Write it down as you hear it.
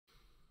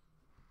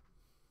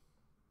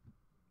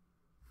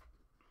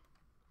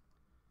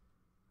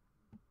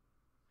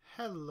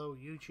Hello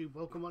YouTube,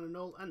 welcome one and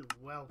all, and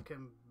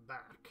welcome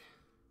back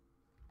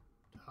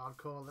to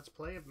Hardcore Let's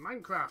Play of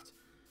Minecraft.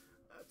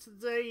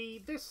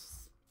 Today,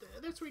 this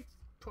week's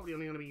probably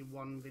only going to be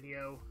one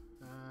video.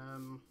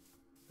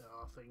 There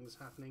are things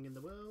happening in the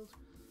world,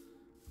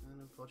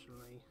 and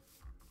unfortunately,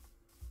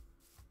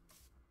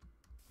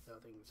 there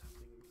are things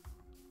happening.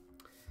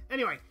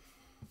 Anyway,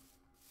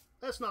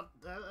 let's not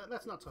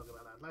talk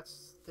about that.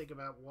 Let's think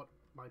about what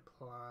my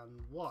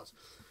plan was.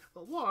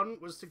 Well, one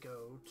was to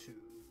go to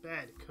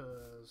bed,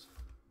 because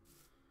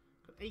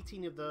got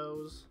 18 of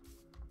those.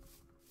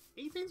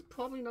 18's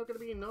probably not going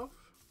to be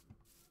enough.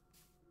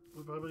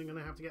 We're probably going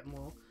to have to get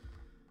more.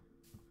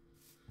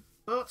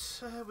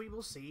 But we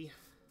will see.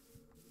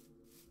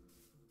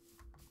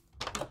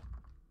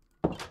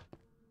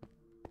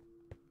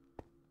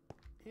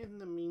 In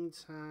the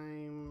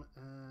meantime,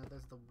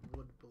 there's the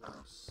wood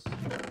blocks.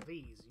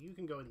 These, you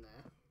can go in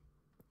there.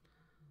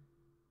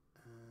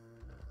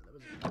 There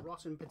was a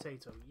rotten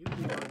potato. You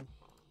can go in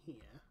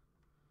here.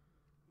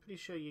 Pretty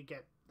sure you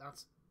get...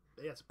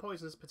 Yeah, it's a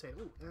poisonous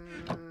potato. Ooh,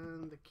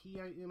 and the key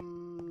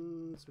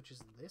items, which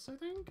is this, I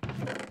think?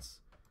 That's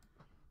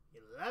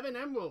 11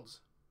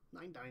 emeralds.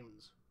 9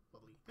 diamonds.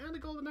 Lovely. And a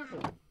golden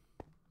apple.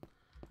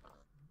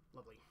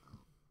 Lovely.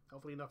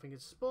 Hopefully nothing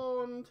is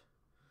spawned.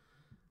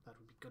 That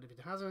would be good if it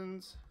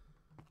hasn't.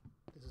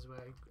 This is where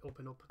I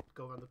open up,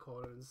 go around the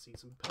corner and see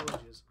some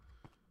pillages.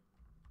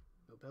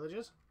 No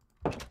pillages?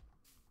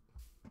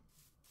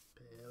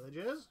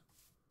 Pillages?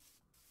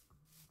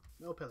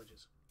 No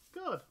pillages.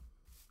 Good.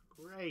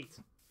 Great.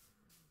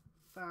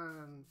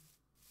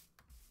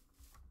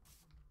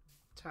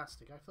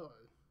 Fantastic. I thought...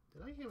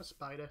 Did I hear a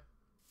spider?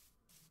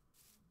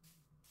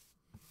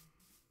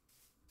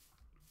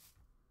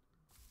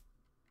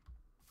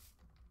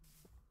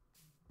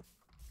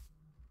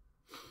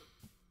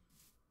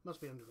 Must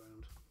be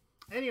underground.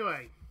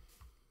 Anyway.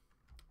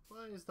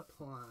 What is the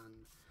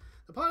plan?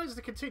 The plan is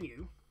to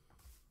continue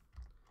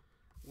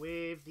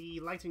with the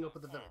lighting up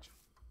of the village.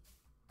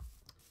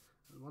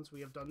 And once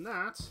we have done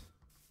that,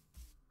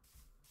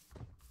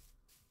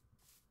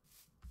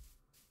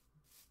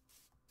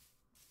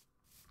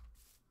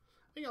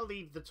 I think I'll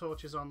leave the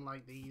torches on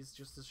like these,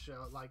 just to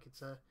show like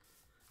it's an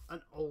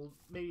old,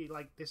 maybe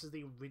like this is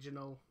the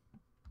original.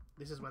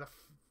 This is where the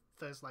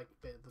first like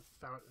bit of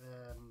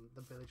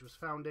the village was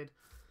founded,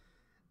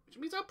 which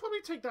means I'll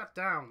probably take that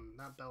down,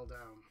 that bell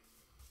down.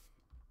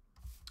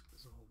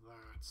 There's all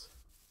that.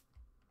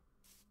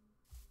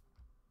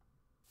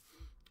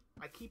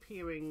 I keep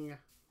hearing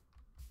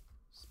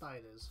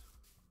spiders.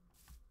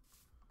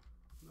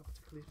 Not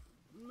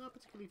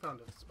particularly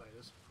fond of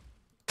spiders.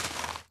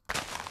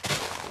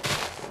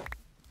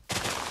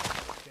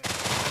 Get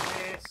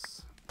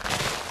this.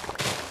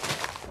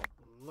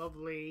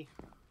 Lovely.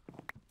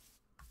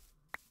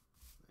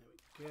 There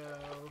we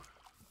go.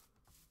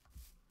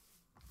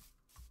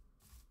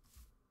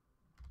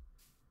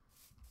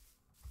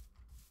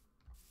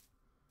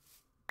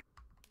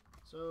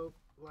 So,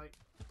 like,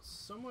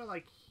 somewhere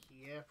like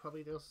here,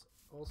 probably does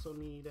also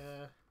need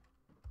a...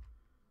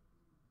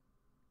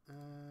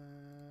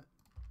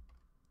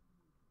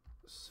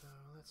 so,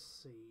 let's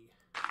see.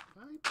 If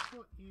I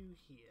put you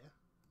here,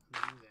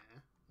 and you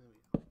there, there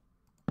we go.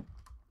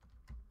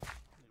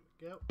 There we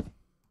go.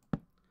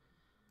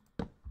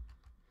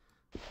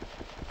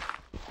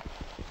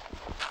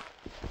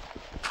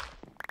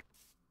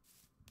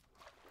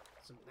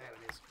 So, there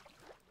it is.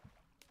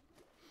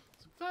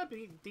 It's a fair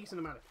decent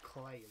amount of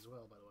clay as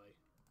well, by the way.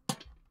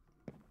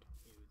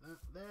 Do that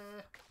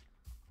there.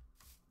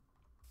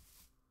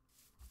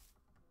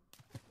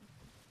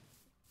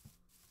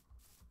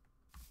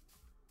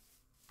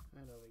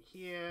 And over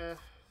here,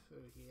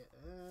 through here,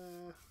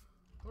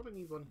 probably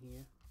need one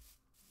here.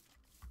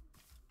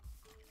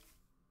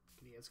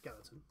 Can hear a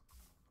skeleton.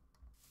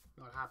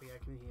 Not happy I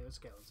can hear a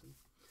skeleton.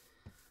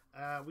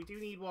 We do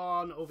need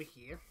one over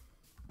here.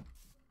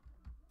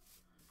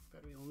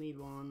 But we'll need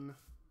one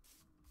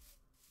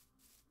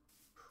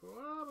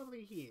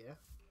probably here.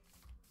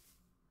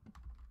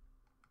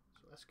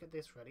 So let's get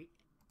this ready.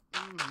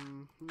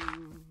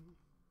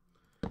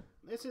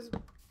 This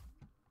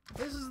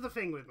is the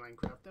thing with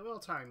Minecraft. There are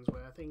times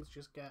where things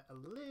just get a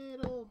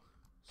little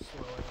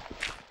slower,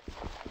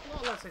 a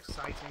lot less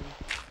exciting,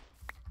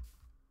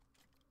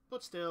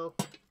 but still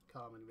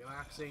calm and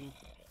relaxing,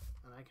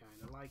 and I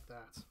kind of like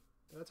that.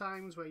 There are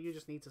times where you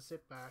just need to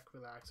sit back,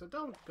 relax, so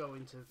don't go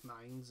into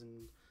mines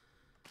and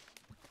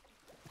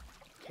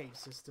cave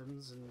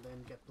systems and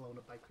then get blown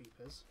up by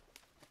creepers.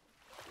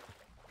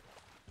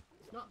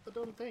 It's not the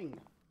done thing.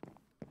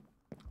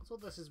 So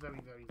this is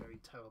very, very, very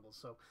terrible.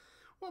 So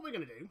what we're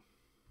going to do...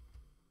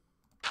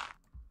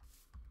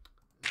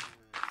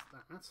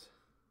 that.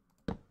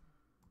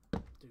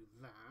 Do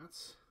that.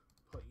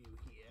 Put you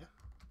here.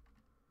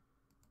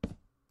 There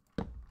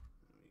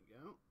we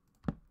go.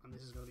 And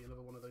this is going to be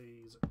another one of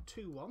these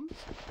 2 ones.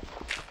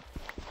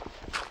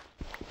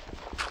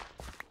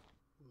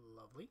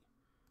 Lovely.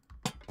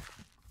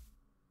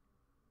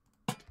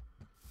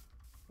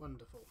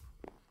 Wonderful.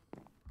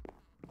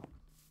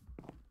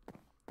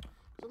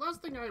 So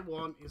last thing I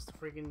want is to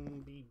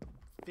friggin' be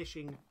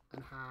fishing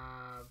and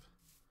have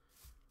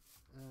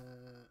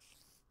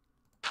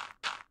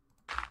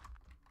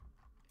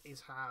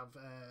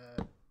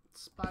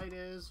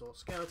spiders or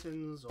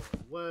skeletons or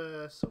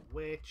worse, a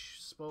witch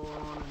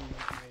spawn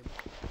and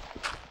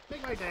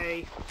make my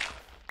day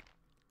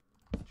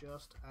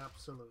just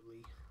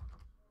absolutely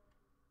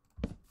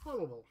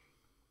horrible.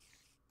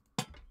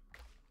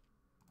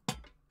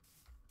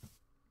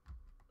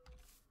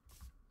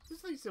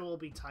 This needs to all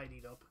be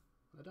tidied up.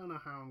 I don't know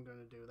how I'm going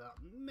to do that.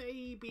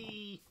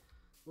 Maybe,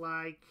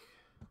 like...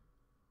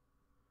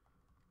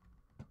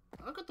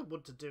 I've got the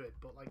wood to do it,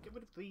 but, like, get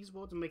rid of these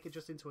woods and make it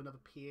just into another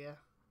pier.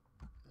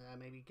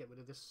 Maybe get rid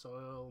of this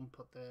soil and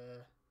put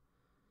the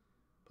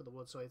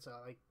wood so it's,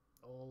 like,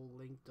 all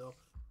linked up.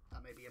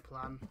 That may be a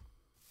plan.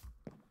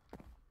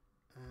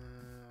 I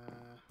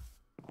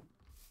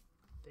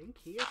think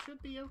here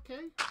should be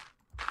okay.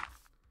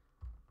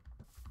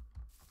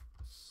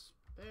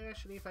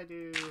 Especially if I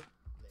do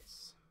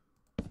this.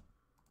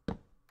 Up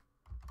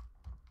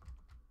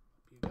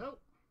you go.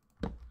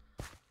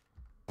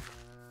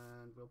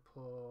 And we'll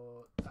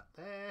put that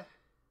there.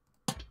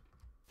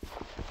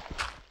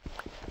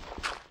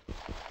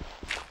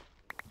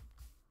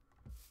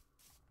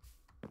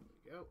 There we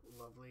go.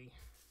 Lovely.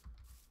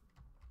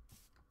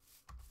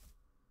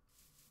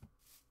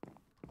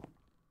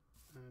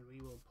 And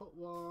we will put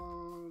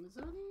one... Is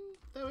there any?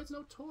 There is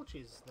no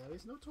torches. There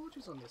is no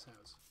torches on this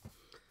house.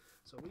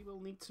 So we will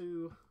need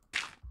to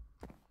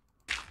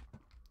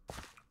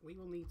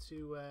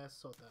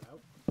sort that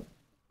out.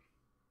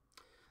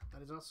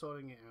 That is not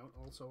sorting it out.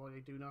 Also, I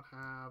do not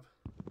have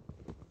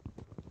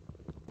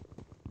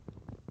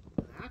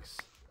an axe.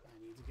 I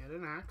need to get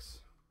an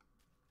axe.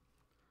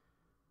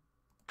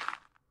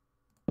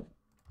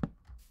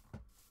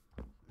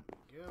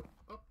 There we go.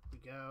 Up we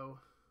go.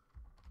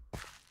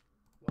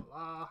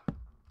 Voila.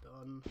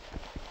 Done.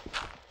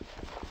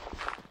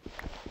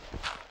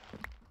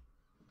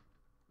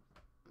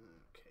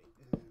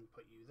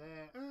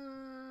 There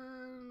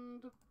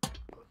and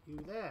put you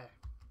there.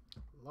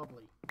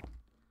 Lovely.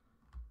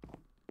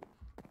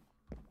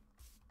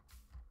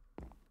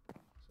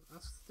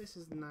 So this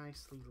is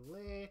nicely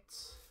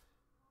lit.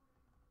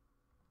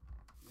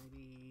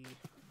 Maybe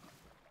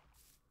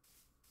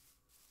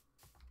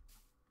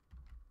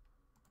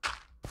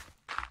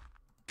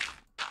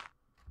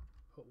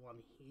put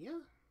one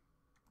here.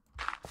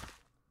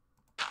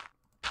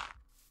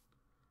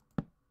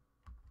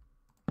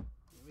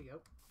 There we go.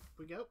 Here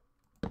we go.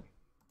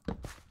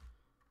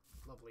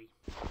 Lovely.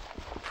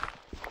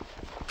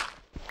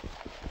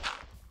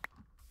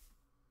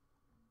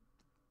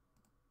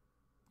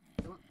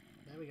 Come on.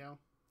 There we go.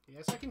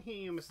 Yes, I can hear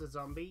you, Mr.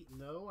 Zombie.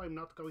 No, I'm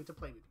not going to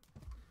play with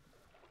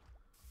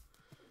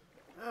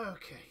you.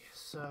 Okay,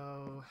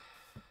 so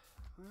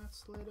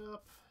that's lit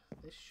up.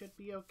 This should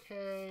be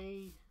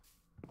okay.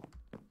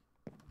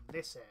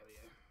 This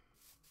area.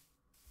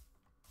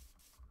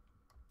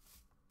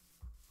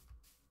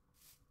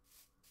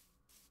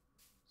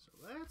 So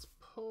let's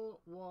put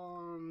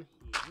one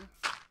here.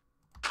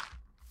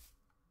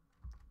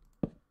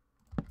 Up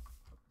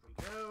we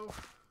go.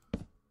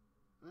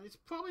 And it's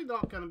probably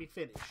not going to be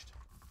finished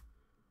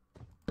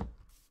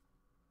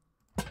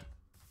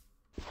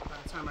by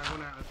the time I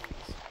run out of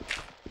these.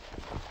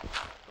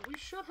 But we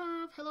should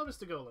have... Hello,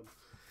 Mr. Golem.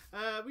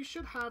 We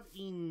should have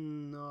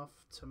enough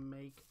to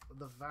make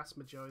the vast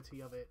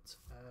majority of it.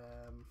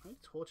 How many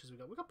torches we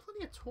got? We got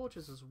plenty of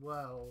torches as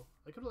well.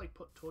 I could have like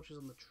put torches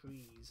on the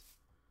trees.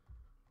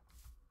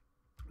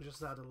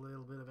 Just add a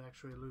little bit of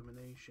extra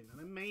illumination, and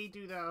I may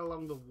do that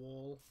along the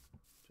wall,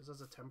 just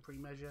as a temporary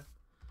measure,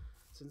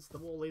 since the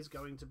wall is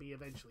going to be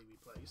eventually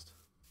replaced.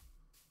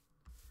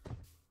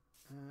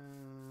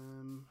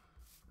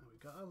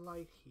 We've got a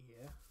light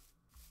here.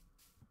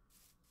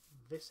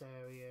 This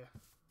area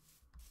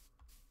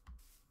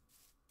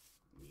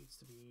needs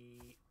to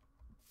be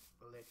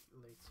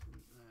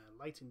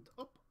lightened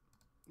up.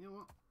 You know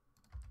what?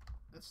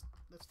 Let's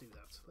do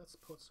that. Let's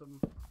put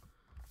some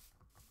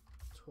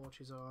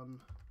torches on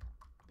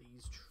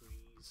these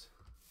trees,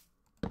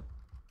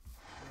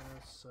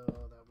 so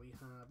that we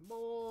have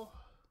more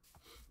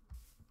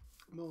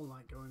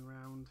light going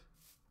around.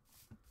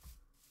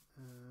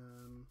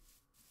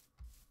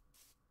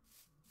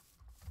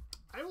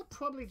 I will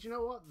probably, do you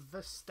know what?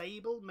 The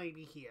stable may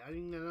be here. I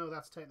mean, I know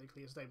that's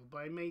technically a stable, but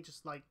I may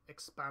just like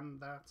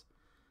expand that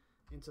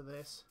into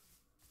this.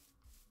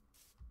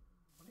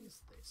 What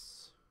is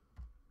this?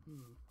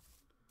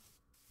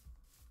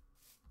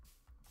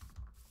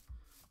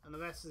 And the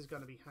rest is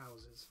going to be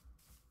houses.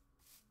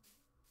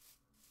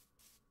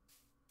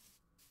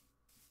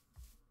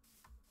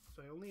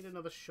 So I'll need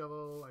another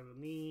shovel. I will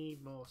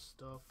need more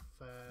stuff.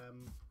 But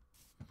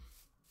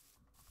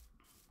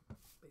I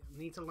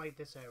need to light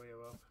this area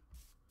up.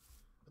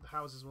 But the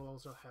houses will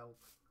also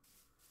help.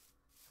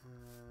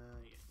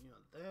 Yeah, you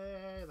know,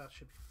 there. That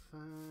should be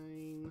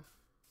fine.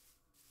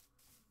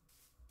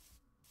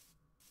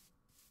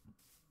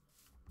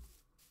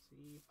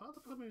 See, part of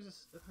the problem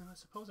is, I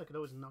suppose I could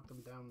always knock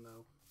them down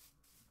though.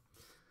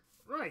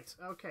 Right,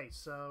 okay,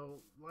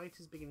 so light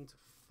is beginning to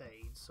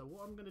fade. So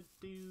what I'm going to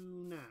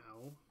do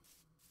now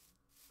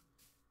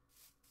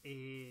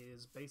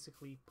is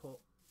basically put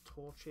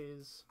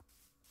torches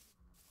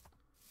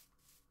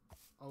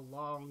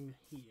along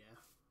here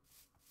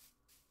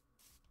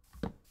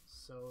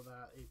so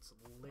that it's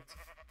lit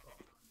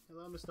up.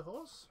 Hello, Mr.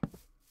 Horse.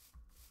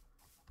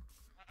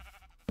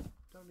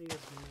 Don't need as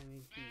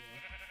many here.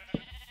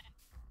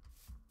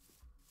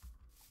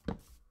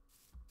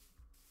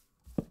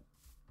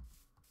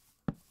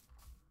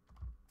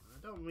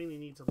 I don't really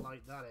need to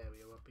light that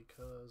area up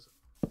because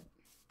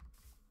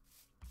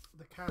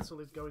the castle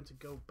is going to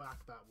go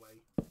back that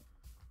way.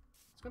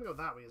 It's going to go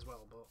that way as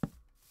well, but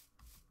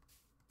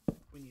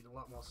we need a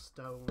lot more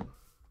stone.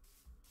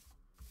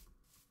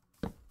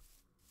 There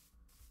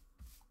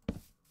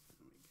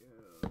we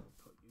go.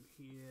 Put you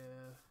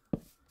here. The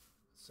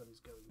sun is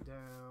going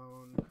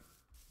down.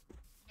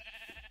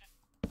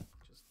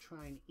 Just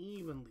try and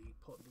evenly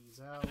put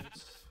these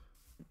out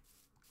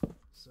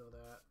so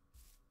that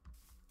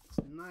it's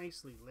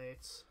nicely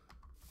lit.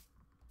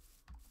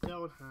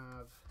 Don't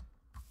have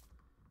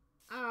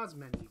as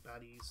many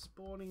baddies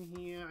spawning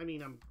here. I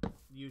mean, I'm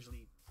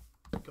usually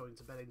going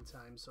to bed in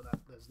time so that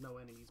there's no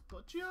enemies,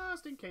 but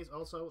just in case.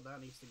 Also,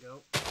 that needs to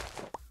go.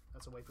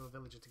 That's a way for a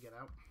villager to get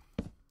out.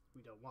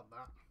 We don't want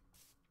that.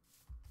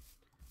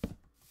 There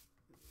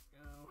we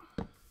go.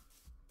 Put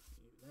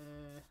you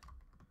there.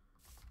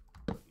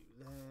 Put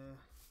you there.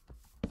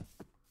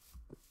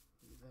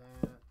 You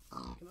there.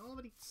 You can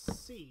already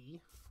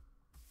see.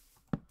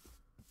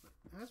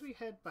 As we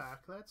head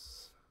back,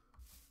 let's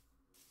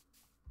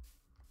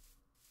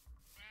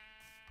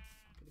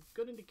get a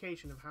good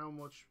indication of how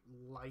much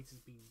light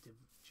is being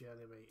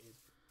generated.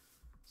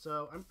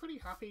 So I'm pretty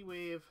happy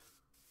with.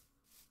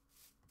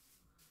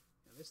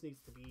 Yeah, this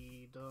needs to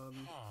be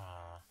done.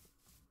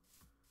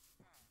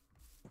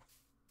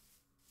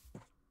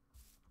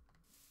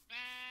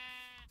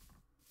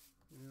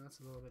 Yeah, that's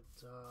a little bit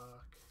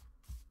dark.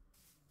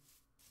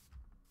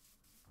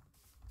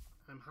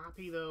 I'm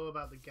happy though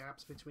about the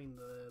gaps between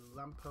the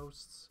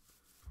lampposts.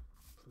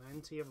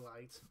 Plenty of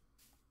light.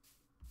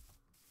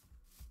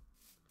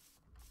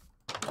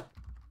 There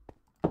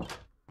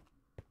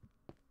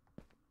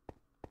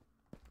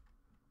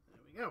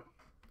we go.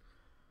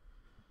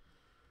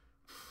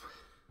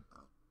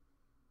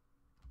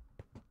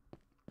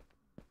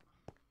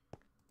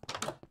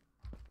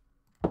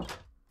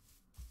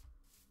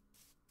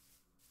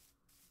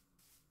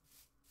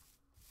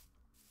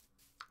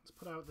 Let's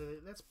put out the.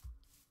 Let's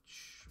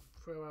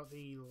throw out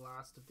the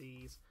last of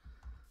these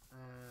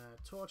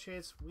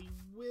torches. We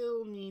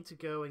will need to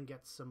go and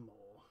get some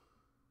more.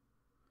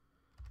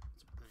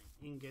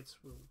 Ingots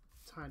will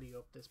tidy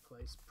up this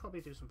place.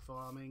 Probably do some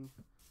farming.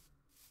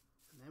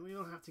 And then we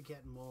will have to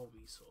get more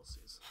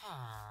resources.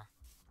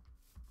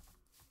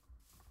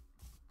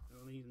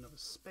 We'll need another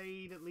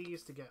spade at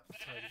least to get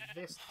tidy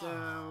this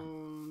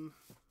down.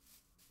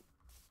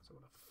 So I'm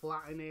going to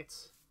flatten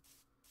it.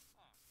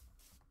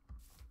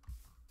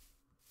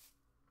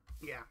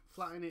 Yeah,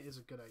 flatten it is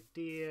a good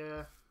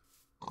idea.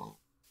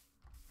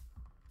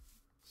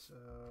 So,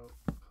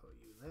 put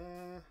you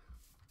there.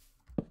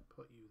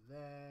 Put you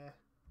there.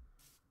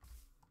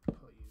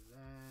 Put you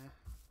there.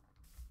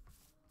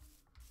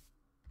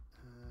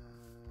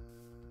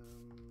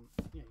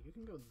 Yeah, you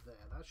can go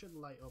there. That should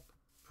light up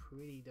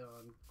pretty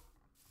darn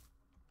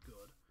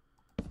good.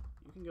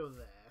 You can go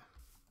there.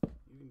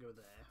 You can go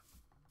there.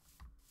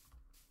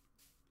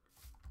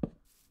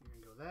 You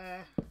can go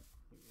there.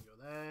 You can go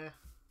there.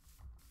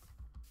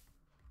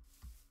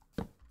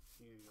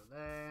 You can go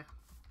there.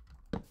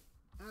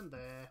 And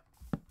there.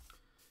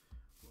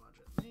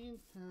 Roger.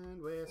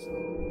 And where's...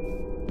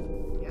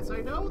 Yes,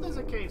 I know there's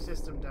a cave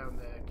system down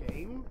there,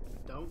 game.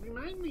 Don't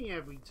remind me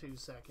every 2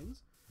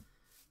 seconds.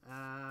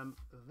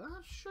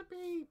 That should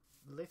be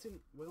lit in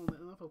well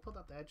enough. I'll put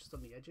that there just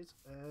on the edges.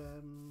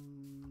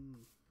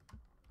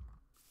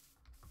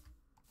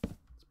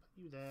 Let's put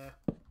you there.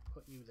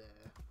 Put you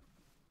there.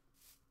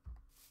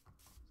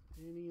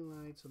 Any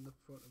lights on the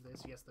front of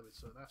this? Yes, there is.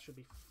 So that should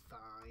be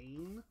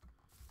fine.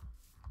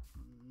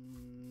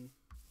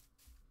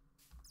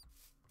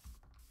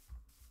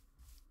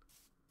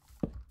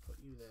 Put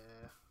you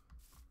there.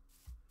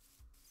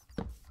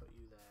 Put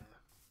you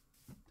there.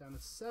 Down to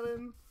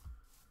 7.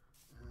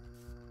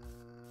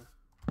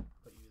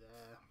 Put you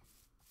there.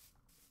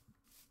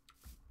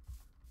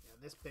 Yeah,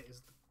 this bit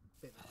is the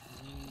bit that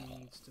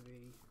needs to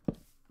be.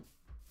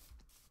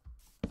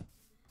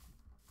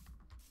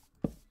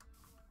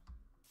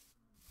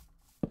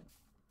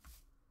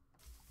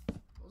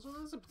 Also,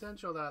 there's a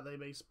potential that they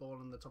may spawn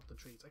on the top of the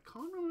trees. I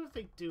can't remember if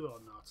they do or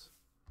not.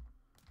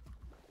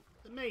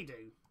 They may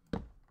do,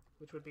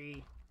 which would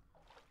be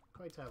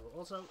quite terrible.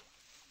 Also,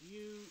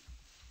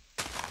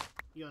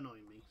 you're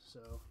annoying me,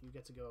 so you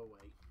get to go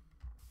away.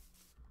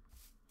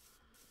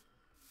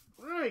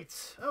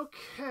 Right,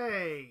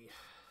 okay.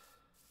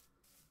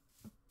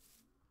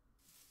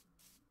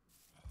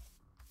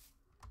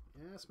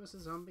 Yes, Mr.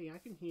 Zombie, I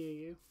can hear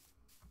you.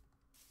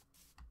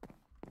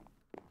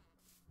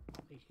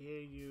 I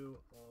hear you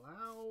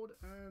loud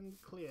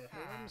and clear.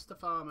 Hello, Mr.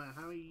 Farmer.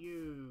 How are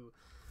you?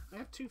 I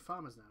have 2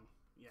 farmers now.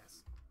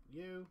 Yes.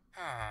 You.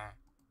 Oh,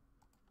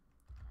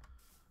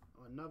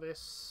 a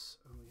novice.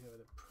 And we have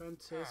an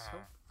apprentice.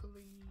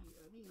 Hopefully,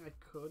 I mean, I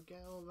could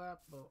get all that,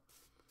 but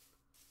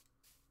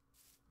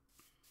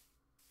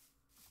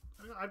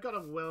I've got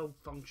a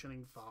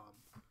well-functioning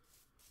farm.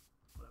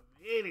 What I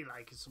really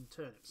like is some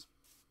turnips.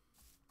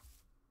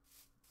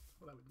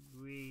 What I would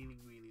really,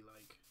 really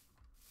like.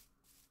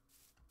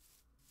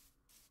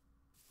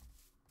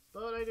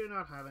 But I do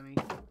not have any,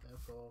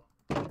 therefore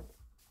I don't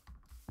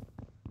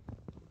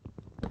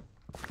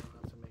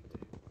have to make do.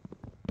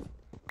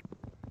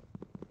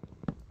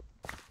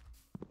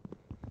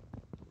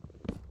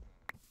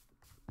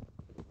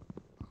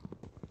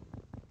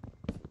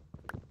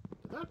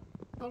 Did that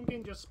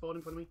pumpkin just spawn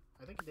in front of me?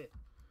 I think it did.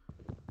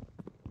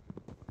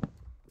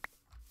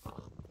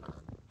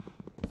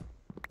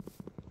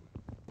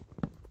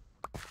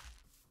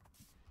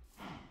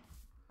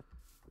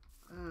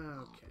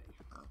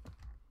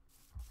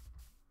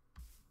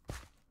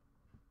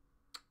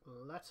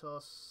 Let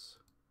us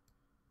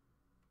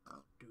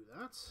do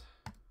that.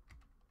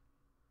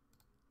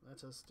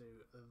 Let us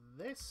do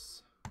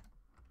this.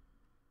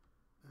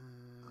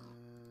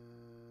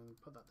 And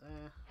put that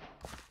there.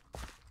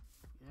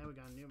 Yeah, we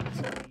got a new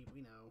recipe,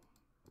 we know.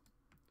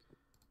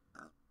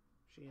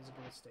 She is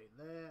going to stay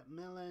there.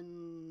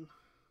 Melon.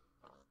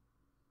 Put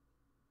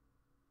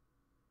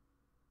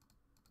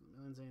the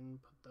melons in,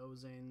 put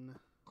those in.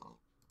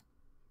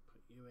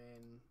 Put you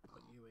in,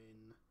 put you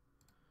in,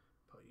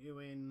 put you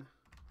in.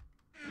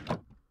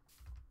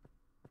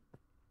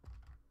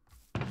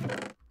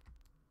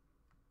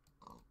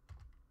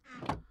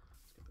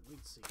 Let's get the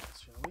wheat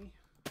seeds, shall we?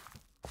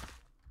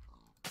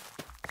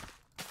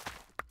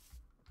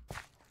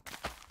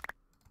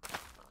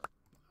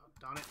 Oh,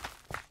 darn it.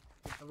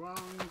 Did the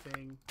wrong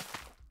thing.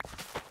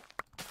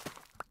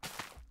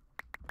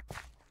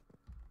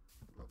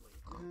 Lovely.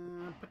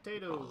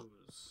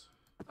 Potatoes.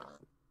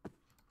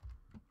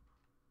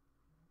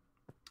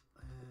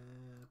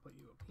 Put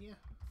you up here.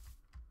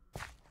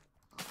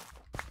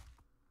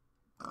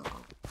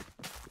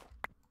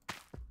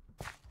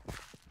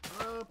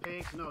 Oh,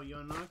 pigs, no,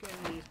 you're not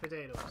getting these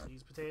potatoes.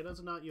 These potatoes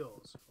are not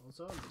yours.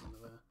 Also, there's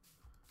another.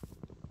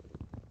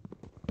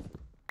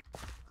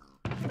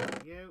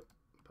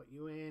 Put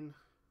you in.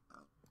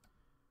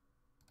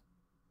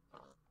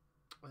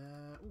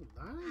 Ooh,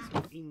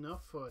 that is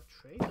enough for a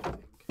trade, I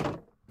think.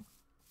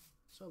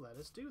 So let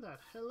us do that.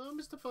 Hello,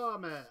 Mr.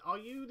 Farmer. Are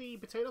you the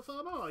potato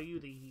farmer or are you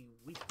the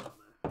wheat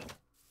farmer?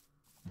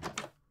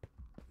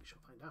 We shall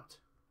find out.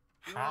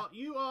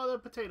 You are the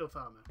potato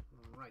farmer.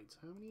 Right.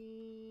 How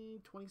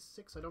many?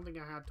 26? I don't think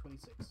I had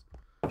 26.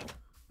 So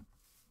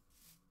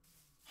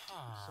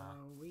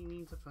we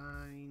need to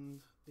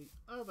find the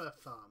other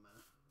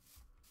farmer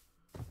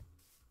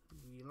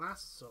we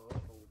last saw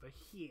over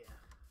here.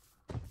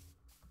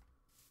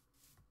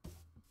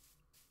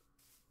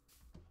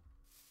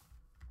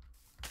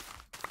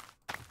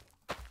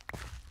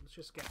 Let's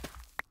just get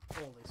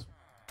all this.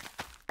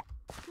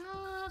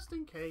 Just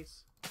in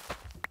case.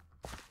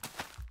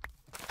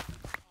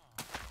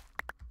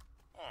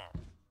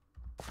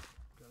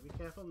 Gotta be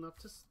careful not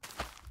to...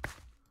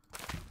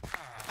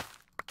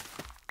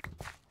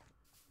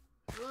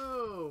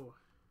 Hello!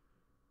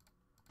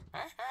 I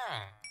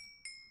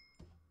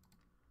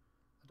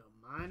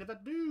don't mind if I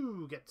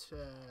do get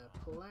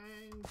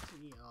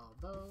plenty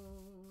of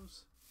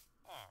those.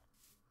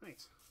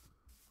 Right.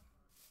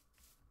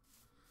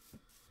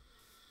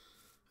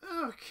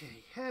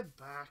 Okay, head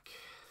back.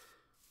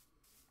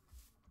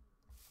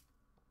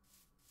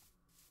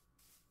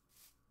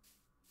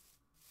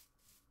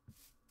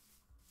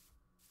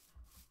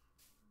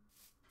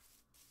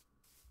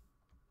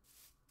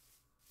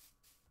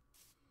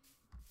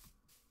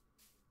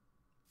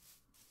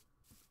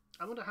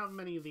 I wonder how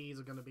many of these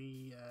are going to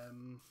be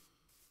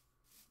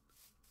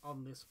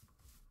on this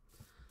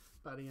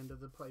by the end of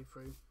the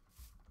playthrough.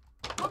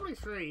 Probably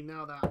 3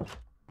 now that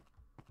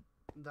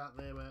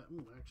they were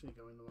actually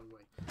going the wrong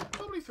way.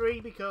 Probably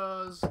 3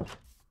 because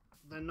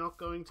they're not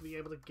going to be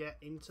able to get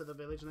into the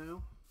village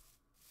now.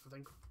 I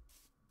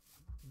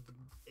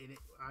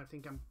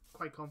think I'm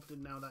quite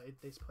confident now that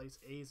this place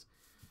is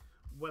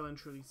well and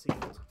truly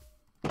sealed.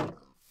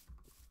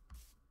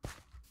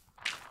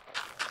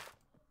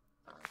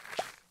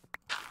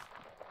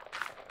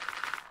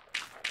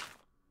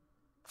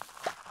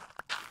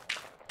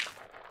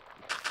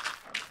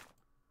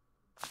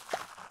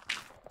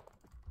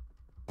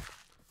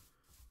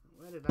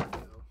 Where did that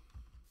go?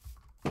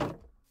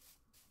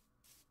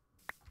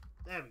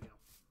 There we go.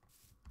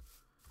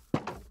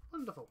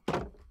 Wonderful. Okay,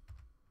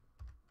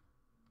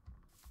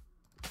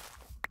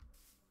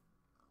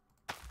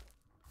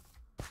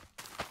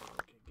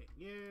 get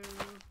you,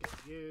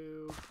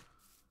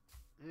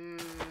 and you.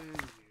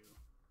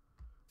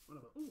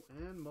 Wonderful. Ooh,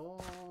 and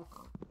more.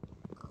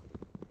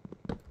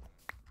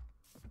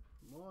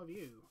 More of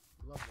you.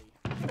 Lovely.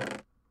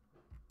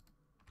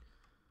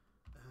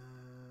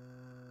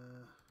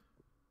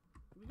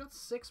 We got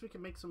 6, we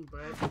can make some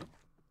bread.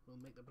 We'll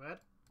make the bread.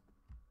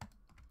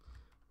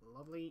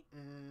 Lovely,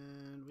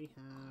 and we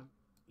have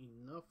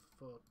enough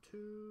for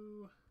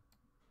 2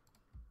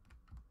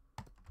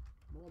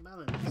 more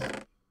melons,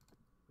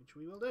 which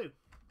we will do.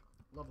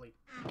 Lovely.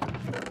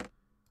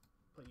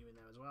 Put you in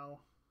there as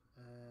well.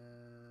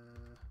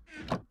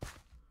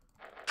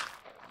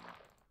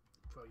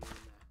 Throw you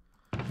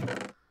in there.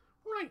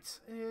 Right,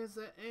 is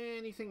there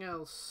anything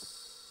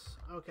else?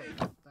 Okay,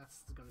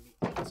 that's going to be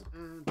it,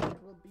 and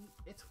that will be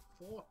it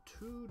for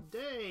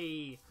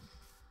today.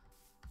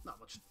 Not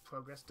much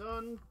progress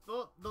done,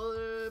 but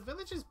the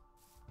village is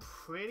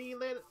pretty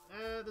lit.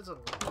 There's a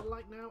lot of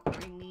light now.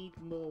 I need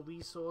more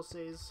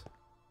resources.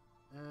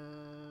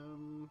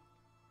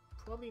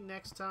 Probably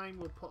next time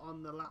we'll put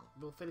on the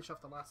we'll finish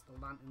off the last of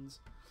the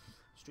lanterns,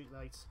 street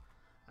lights.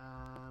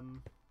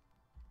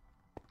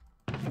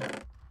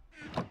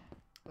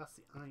 That's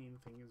the iron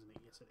thing, isn't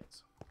it? Yes, it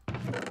is.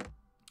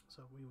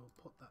 So we will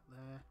put that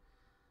there.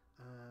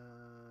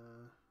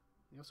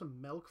 You have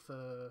some milk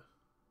for.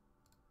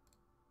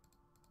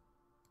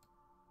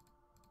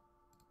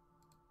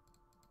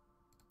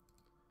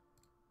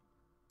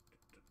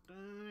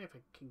 If I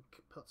can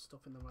put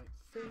stuff in the right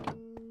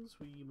things,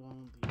 we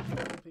want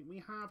the. We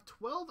have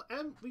 12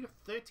 we have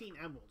 13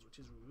 emeralds, which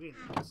is really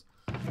nice.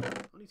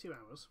 Only 2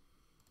 hours.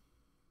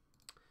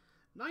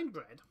 9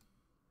 bread,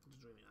 which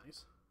is really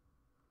nice.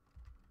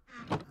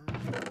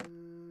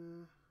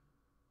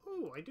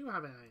 Oh, I do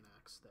have an iron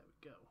axe. There we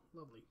go.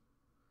 Lovely.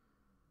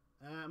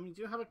 We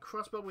do have a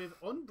crossbow with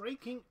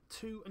unbreaking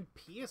 2 and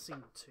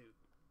piercing 2.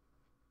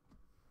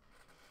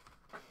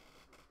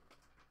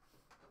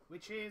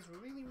 Which is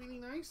really, really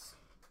nice.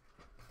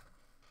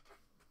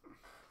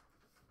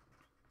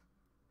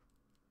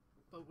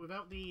 But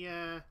without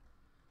the...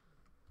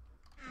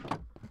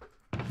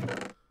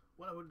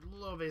 what I would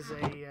love is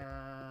a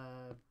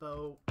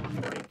bow,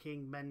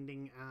 unbreaking,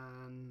 mending,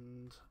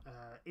 and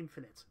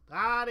infinite.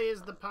 That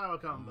is the power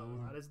combo.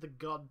 That is the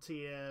god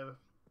tier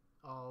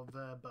of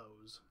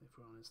bows, if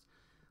we're honest.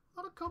 A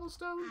lot of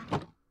cobblestone.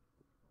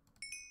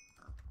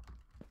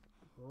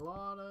 A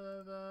lot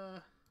of...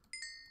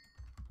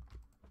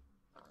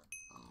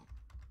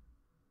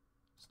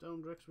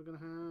 stone bricks we're going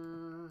to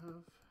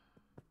have.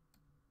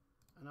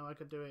 I know I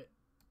could do it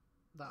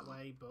that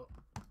way, but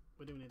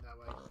we're doing it that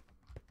way.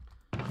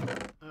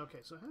 Okay,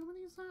 so how many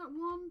is that?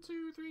 1,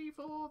 2, 3,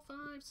 4,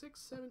 5,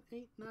 6, 7,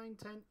 8, 9,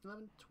 10,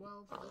 11,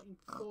 12, 13,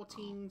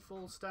 14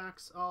 full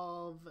stacks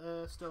of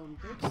stone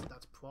bricks.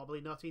 That's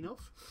probably not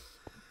enough.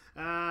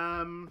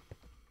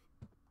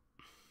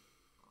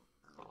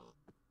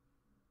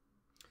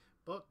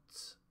 But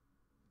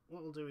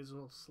what we'll do is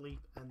we'll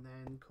sleep and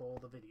then call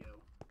the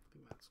video. I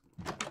think that's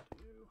what we'll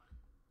do.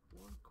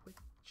 One quick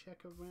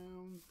check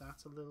around.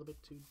 That's a little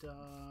bit too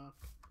dark.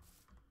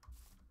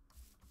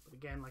 But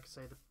again, like I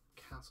say, the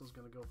castle's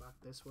going to go back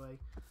this way.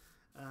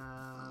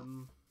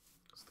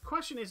 So the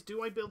question is,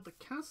 do I build the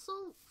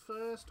castle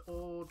first,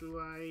 or do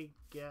I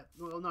get...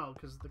 Well, no,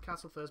 because the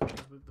castle first,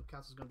 because the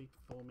castle's going to be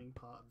forming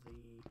part of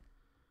the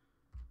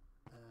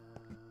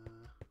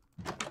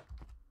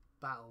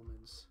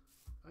battlements.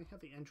 I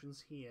have the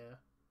entrance here.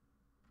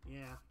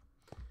 Yeah.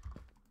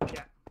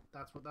 Yeah,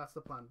 that's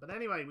the plan. But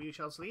anyway, we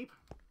shall sleep.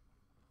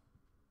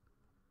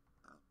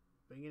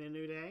 Bring in a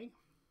new day.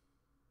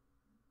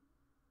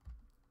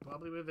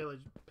 Probably with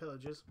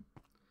pillagers.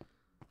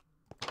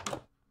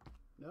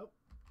 Nope.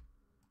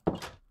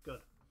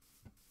 Good.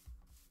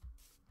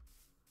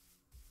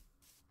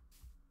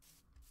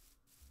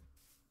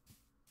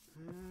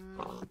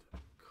 And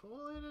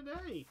call it a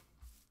day.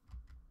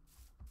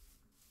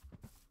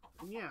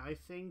 And yeah, I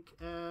think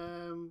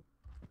I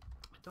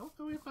don't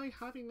know if I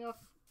have enough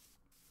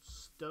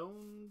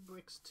stone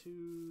bricks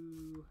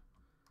to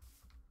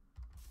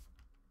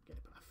get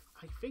it, but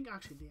I think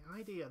actually the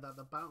idea that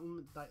the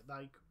battlement,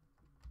 like,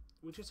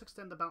 we just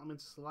extend the battlement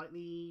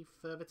slightly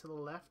further to the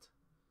left,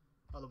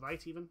 or the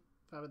right even,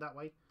 further that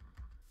way,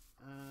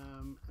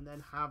 and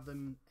then have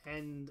them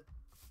end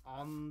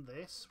on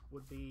this,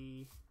 would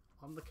be,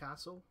 on the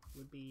castle,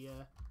 would be,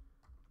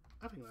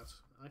 I think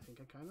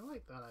I kind of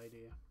like that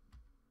idea.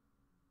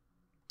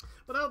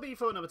 But that'll be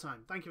for another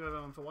time. Thank you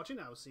everyone for watching.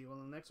 I'll see you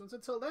all in the next ones.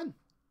 Until then,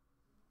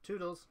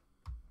 toodles.